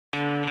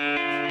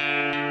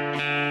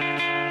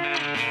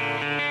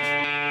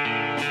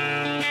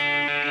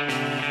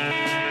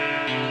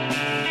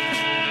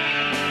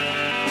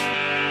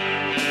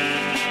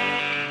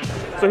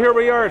So here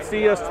we are at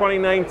CES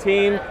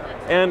 2019,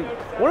 and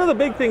one of the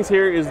big things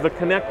here is the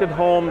connected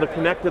home, the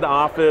connected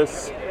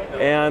office,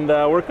 and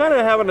we're kind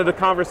of having a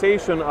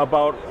conversation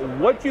about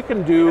what you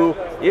can do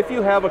if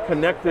you have a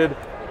connected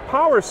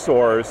power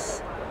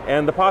source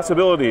and the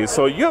possibilities.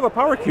 So you have a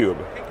Power Cube.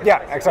 Yeah,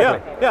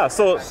 exactly. Yeah.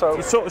 So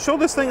show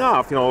this thing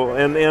off,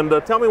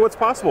 and tell me what's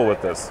possible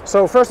with this.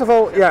 So first of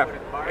all, yeah,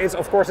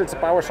 of course it's a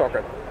power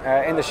socket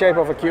in the shape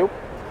of a cube.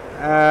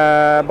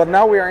 But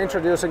now we are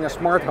introducing a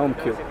smart home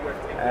cube,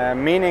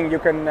 meaning you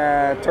can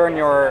turn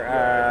your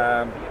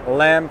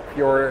lamp,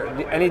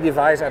 any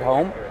device at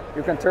home,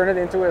 you can turn it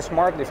into a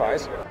smart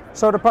device.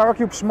 So the Power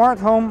Cube Smart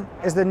Home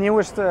is the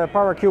newest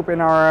Power Cube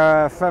in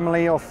our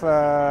family of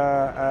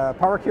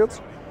Power Cubes,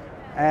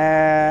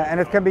 and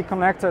it can be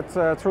connected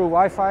through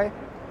Wi-Fi.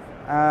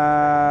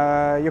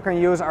 You can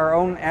use our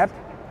own app,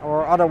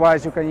 or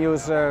otherwise you can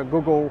use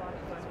Google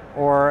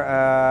or,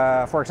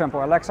 for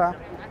example, Alexa.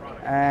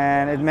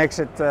 And it makes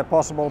it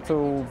possible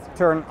to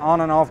turn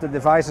on and off the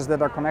devices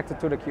that are connected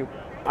to the cube.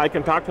 I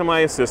can talk to my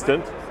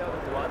assistant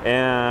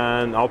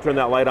and I'll turn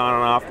that light on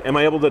and off. Am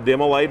I able to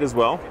dim a light as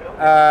well?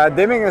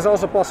 Dimming is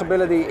also a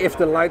possibility if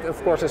the light,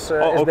 of course, is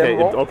okay.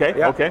 dimmable. Okay,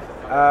 yeah. Okay.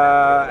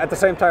 At the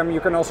same time, you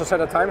can also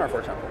set a timer, for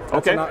example.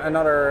 That's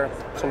another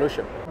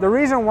solution. The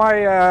reason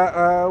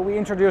why we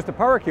introduced the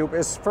Power Cube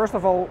is, first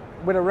of all,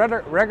 with a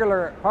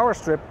regular power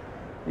strip,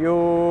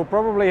 you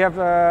probably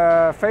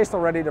have faced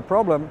already the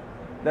problem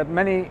that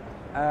many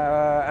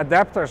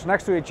adapters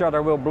next to each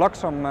other will block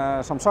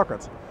some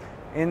sockets.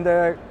 In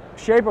the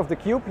shape of the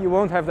cube, you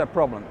won't have that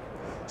problem.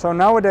 So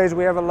nowadays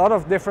we have a lot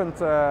of different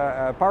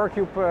Power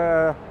Cube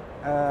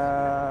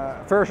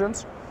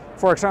versions.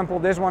 For example,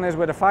 this one is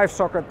with a 5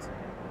 sockets,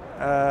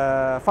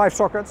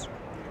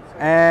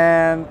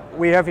 and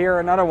we have here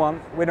another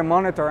one with a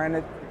monitor, and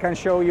it can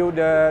show you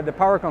the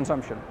power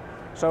consumption.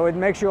 So it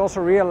makes you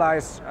also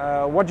realize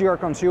what you are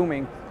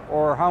consuming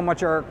or how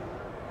much your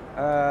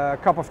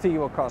cup of tea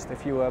will cost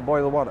if you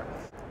boil water.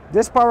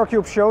 This Power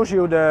Cube shows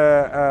you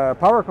the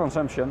power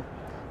consumption.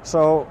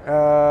 So,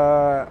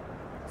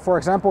 for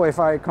example, if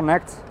I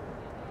connect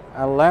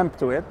a lamp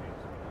to it,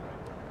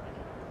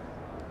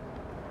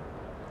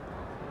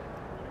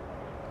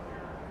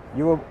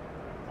 you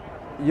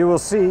will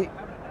see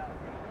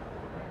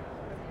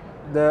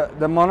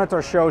the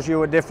monitor shows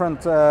you a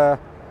different.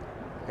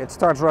 It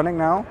starts running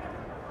now,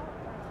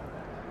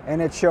 and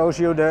it shows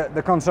you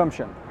the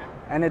consumption.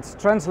 And it's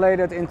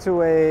translated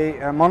into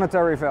a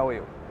monetary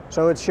value.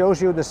 So it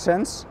shows you the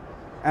cents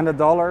and the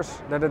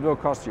dollars that it will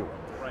cost you,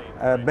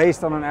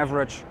 based on an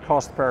average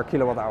cost per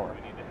kilowatt hour.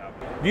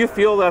 Do you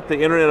feel that the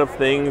Internet of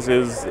Things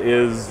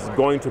is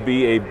going to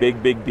be a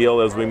big deal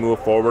as we move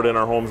forward in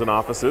our homes and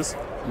offices?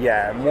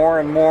 Yeah,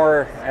 more and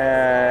more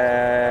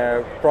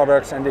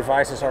products and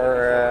devices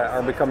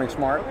are becoming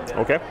smart.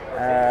 Okay.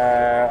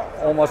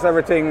 Almost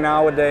everything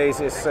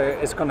nowadays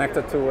is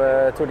connected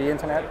to the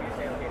internet.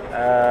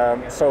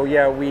 So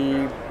yeah,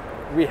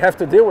 we have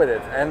to deal with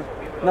it, and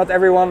not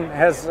everyone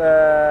has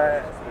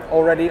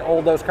already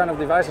all those kind of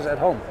devices at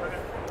home.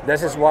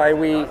 This is why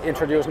we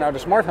introduce now the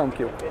Smart Home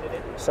Cube.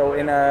 So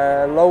in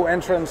a low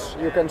entrance,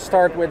 you can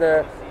start with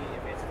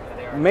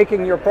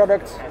making your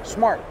product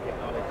smart.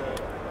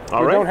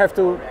 You don't have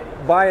to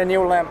buy a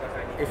new lamp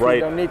if you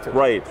don't need to.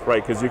 Right,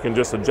 because you can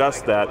just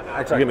adjust that.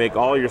 Exactly. You can make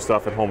all your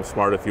stuff at home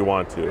smart if you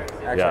want to.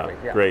 Exactly.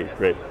 Yeah.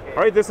 Great.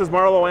 All right, this is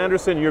Marlo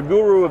Anderson, your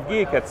guru of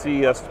geek at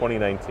CES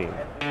 2019.